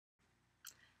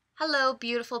Hello,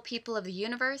 beautiful people of the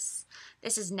universe.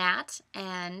 This is Nat,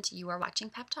 and you are watching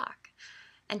Peptalk.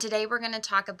 And today we're going to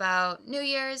talk about New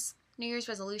Year's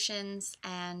resolutions,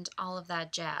 and all of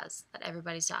that jazz that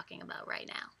everybody's talking about right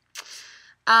now.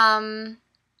 I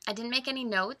didn't make any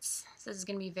notes, so this is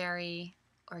going to be very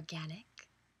organic,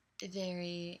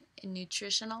 very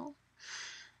nutritional.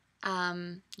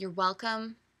 You're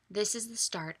welcome. This is the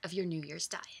start of your New Year's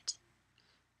diet.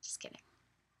 Just kidding.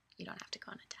 You don't have to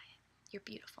go on a diet. You're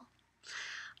beautiful.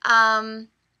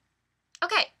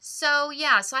 Okay, so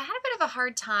I had a bit of a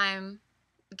hard time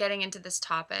getting into this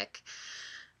topic.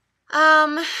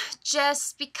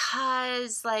 Just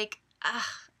because,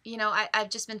 I've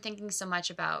just been thinking so much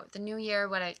about the new year,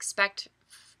 what I expect,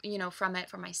 from it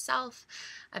for myself.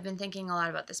 I've been thinking a lot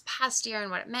about this past year and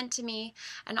what it meant to me.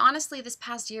 And honestly, this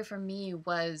past year for me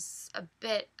was a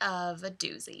bit of a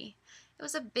doozy. It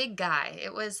was a big guy.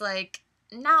 It was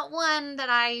not one that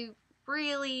I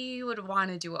really would want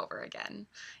to do over again.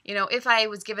 If I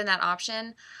was given that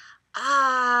option,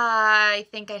 I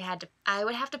think I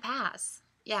would have to pass.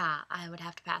 Yeah, I would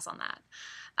have to pass on that.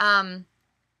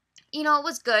 It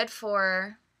was good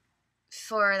for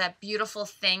that beautiful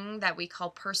thing that we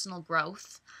call personal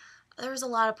growth. There was a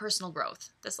lot of personal growth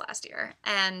this last year,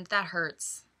 and that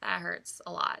hurts. That hurts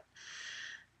a lot.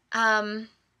 But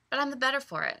I'm the better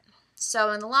for it.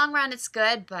 So in the long run, it's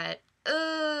good, but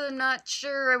not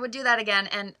sure I would do that again.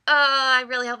 And I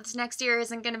really hope this next year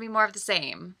isn't going to be more of the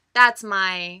same. That's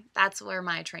where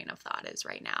my train of thought is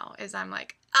right now, is I'm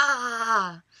like,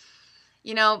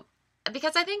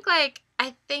 because I think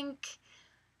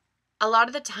a lot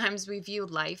of the times we view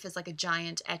life as like a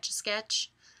giant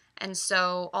Etch-a-Sketch. And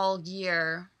so all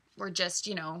year we're just,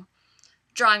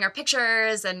 drawing our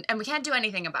pictures, and we can't do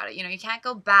anything about it. You can't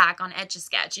go back on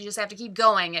Etch-a-Sketch. You just have to keep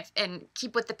going and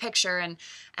keep with the picture,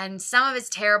 and some of it's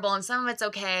terrible and some of it's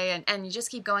okay, and you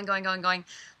just keep going.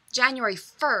 January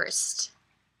 1st,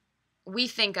 we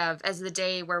think of as the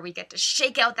day where we get to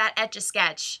shake out that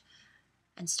Etch-a-Sketch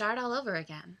and start all over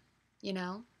again.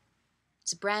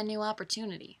 It's a brand new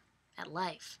opportunity at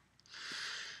life.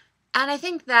 And I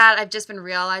think that I've just been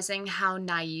realizing how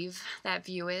naive that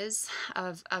view is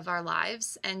of our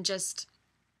lives, and just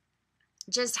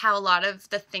how a lot of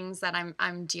the things that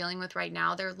I'm dealing with right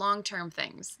now, they're long-term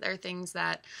things. They're things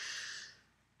that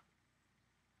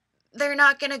they're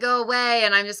not going to go away,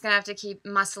 and I'm just going to have to keep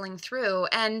muscling through.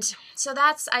 And so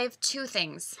I have two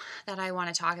things that I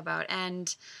want to talk about.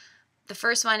 And the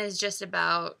first one is just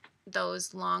about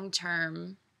those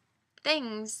long-term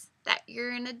things that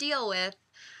you're going to deal with,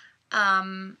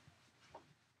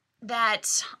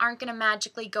 that aren't going to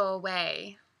magically go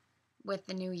away with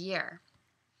the new year.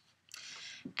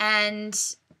 And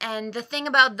the thing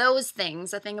about those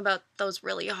things, the thing about those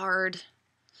really hard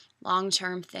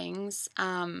long-term things,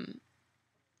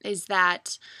 is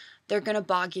that they're going to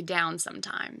bog you down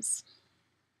sometimes.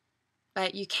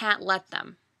 But you can't let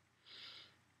them.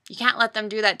 You can't let them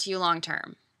do that to you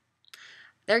long-term.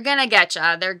 They're going to get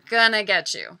you. They're going to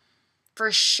get you.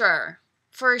 For sure.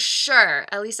 For sure.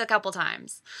 At least a couple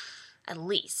times. At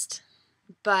least.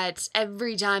 But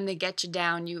every time they get you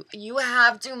down, you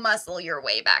have to muscle your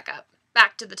way back up.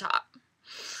 Back to the top.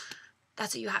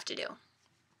 That's what you have to do.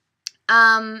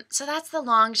 So that's the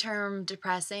long-term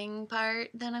depressing part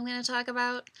that I'm going to talk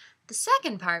about. The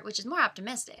second part, which is more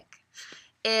optimistic,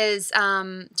 is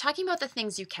talking about the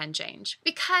things you can change.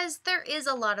 Because there is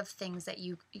a lot of things that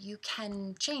you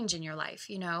can change in your life,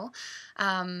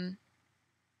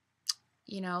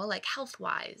 like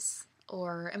health-wise,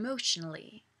 or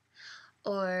emotionally,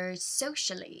 or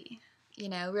socially,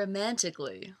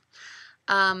 romantically.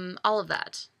 All of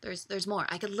that. There's more.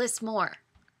 I could list more.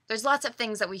 There's lots of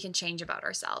things that we can change about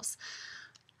ourselves.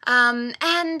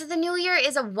 And the new year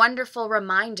is a wonderful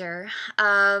reminder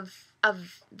of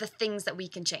the things that we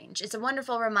can change. It's a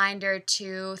wonderful reminder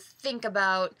to think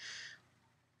about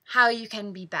how you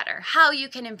can be better, how you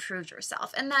can improve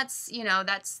yourself. And that's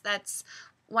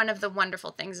one of the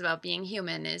wonderful things about being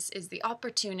human is the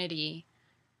opportunity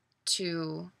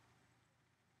to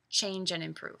change and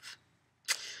improve.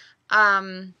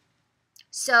 And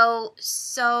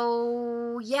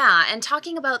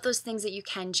talking about those things that you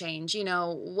can change,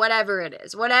 whatever it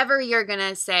is, whatever you're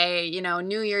gonna say,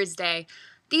 New Year's Day,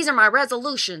 these are my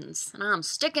resolutions, and I'm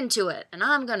sticking to it, and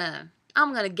I'm gonna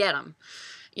get them,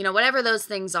 whatever those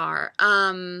things are.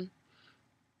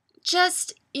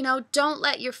 Just, don't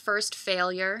let your first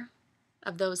failure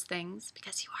of those things,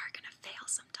 because you are gonna fail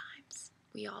sometimes.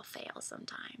 We all fail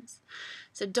sometimes.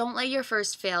 So don't let your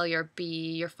first failure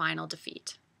be your final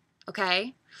defeat.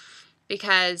 Okay?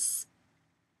 Because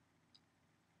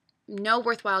no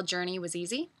worthwhile journey was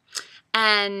easy,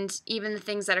 And even the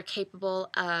things that are capable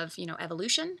of,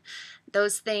 evolution,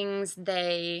 those things,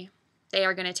 they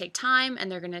are going to take time,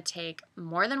 and they're going to take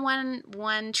more than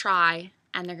one try,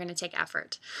 and they're going to take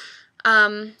effort.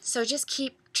 So just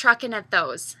keep trucking at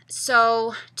those.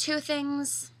 So 2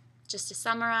 things, just to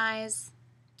summarize: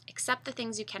 accept the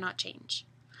things you cannot change,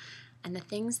 and the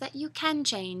things that you can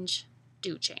change,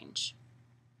 do change,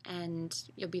 and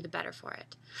you'll be the better for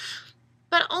it.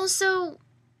 But also,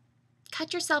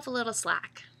 cut yourself a little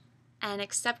slack and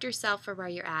accept yourself for where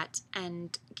you're at,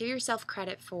 and give yourself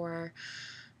credit for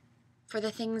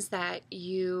the things that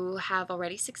you have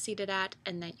already succeeded at,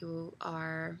 and that you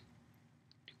are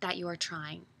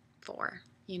trying for.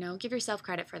 Give yourself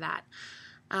credit for that.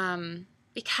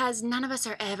 Because none of us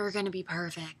are ever going to be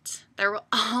perfect. There will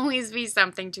always be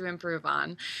something to improve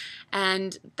on.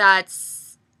 And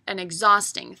that's an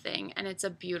exhausting thing, and it's a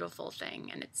beautiful thing,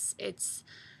 and it's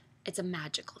a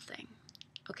magical thing.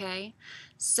 Okay?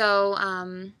 So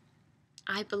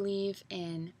I believe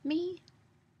in me,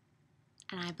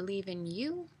 and I believe in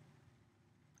you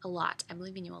a lot. I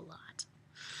believe in you a lot.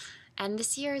 And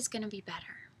this year is going to be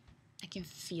better. I can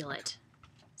feel it.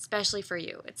 Especially for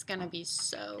you. It's going to be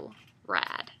so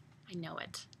rad. I know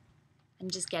it. I'm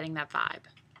just getting that vibe.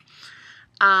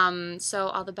 So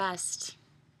all the best.